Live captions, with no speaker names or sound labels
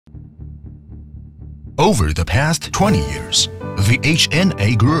Over the past 20 years, the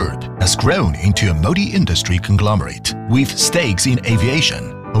HNA Group has grown into a multi-industry conglomerate with stakes in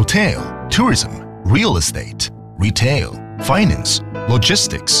aviation, hotel, tourism, real estate, retail, finance,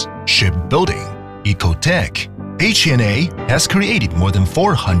 logistics, shipbuilding, ecotech. HNA has created more than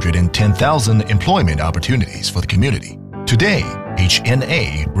 410,000 employment opportunities for the community. Today,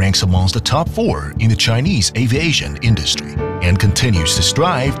 HNA ranks amongst the top 4 in the Chinese aviation industry and continues to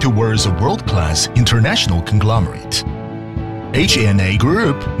strive towards a world-class international conglomerate. HNA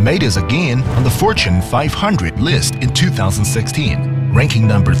Group made us again on the Fortune 500 list in 2016, ranking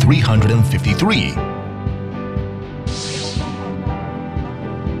number 353.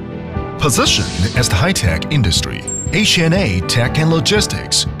 Positioned as the high-tech industry, HNA Tech and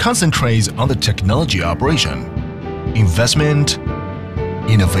Logistics concentrates on the technology operation, investment,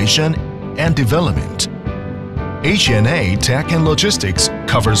 innovation, and development. HNA Tech and Logistics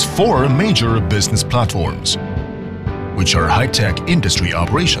covers 4 major business platforms, which are high-tech industry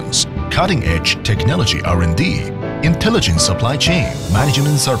operations, cutting-edge technology R&D, intelligent supply chain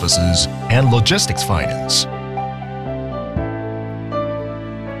management services, and logistics finance.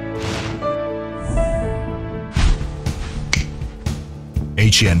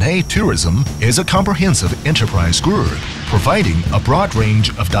 HNA Tourism is a comprehensive enterprise group providing a broad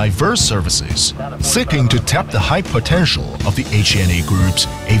range of diverse services, seeking to tap the high potential of the HNA Group's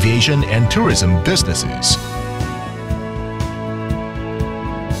aviation and tourism businesses.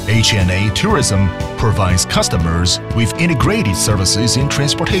 HNA Tourism provides customers with integrated services in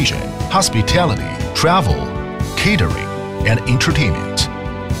transportation, hospitality, travel, catering, and entertainment,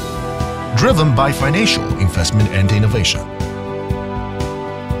 driven by financial investment and innovation.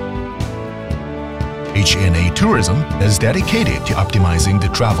 HNA Tourism is dedicated to optimizing the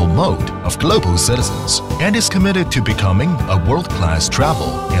travel mode of global citizens and is committed to becoming a world-class travel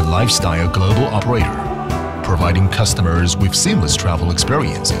and lifestyle global operator, providing customers with seamless travel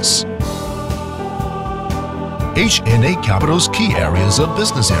experiences. HNA Capital's key areas of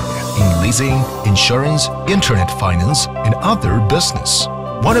business area in leasing, insurance, internet finance, and other business.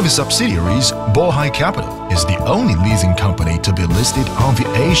 One of its subsidiaries, Bohai Capital, is the only leasing company to be listed on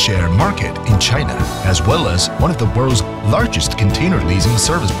the A-share market in China, as well as one of the world's largest container leasing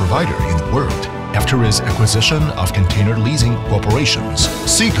service provider in the world, after its acquisition of container leasing corporations,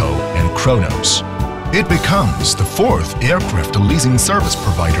 Seco and Kronos. It becomes the 4th aircraft leasing service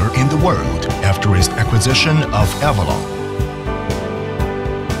provider in the world after its acquisition of Avalon.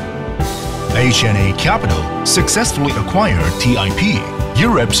 HNA Capital successfully acquired TIP,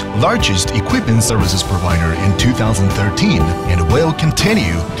 Europe's largest equipment services provider, in 2013 and will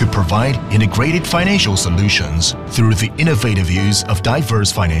continue to provide integrated financial solutions through the innovative use of diverse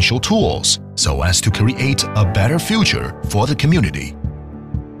financial tools so as to create a better future for the community.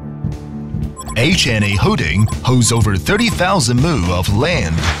 HNA Holding holds over 30,000 mu of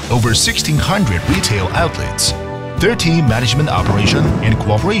land, over 1,600 retail outlets, 13 management operation and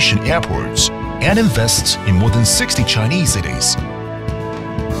cooperation airports, and invests in more than 60 Chinese cities.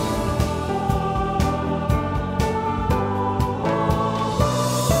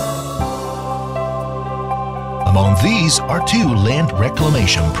 Among these are 2 land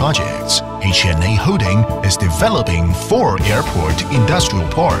reclamation projects. HNA Holding is developing 4 airport industrial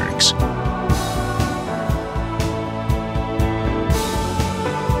parks.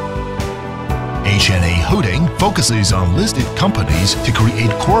 HNA Holding focuses on listed companies to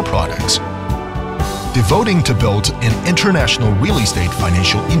create core products, devoting to build an international real estate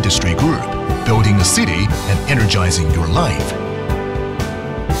financial industry group, building a city and energizing your life.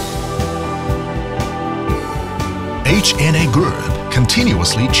 HNA Group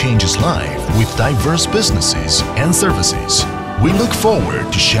continuously changes life with diverse businesses and services. We look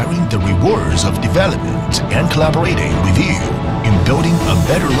forward to sharing the rewards of development and collaborating with you in building a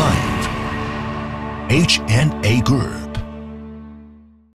better life. HNA Group.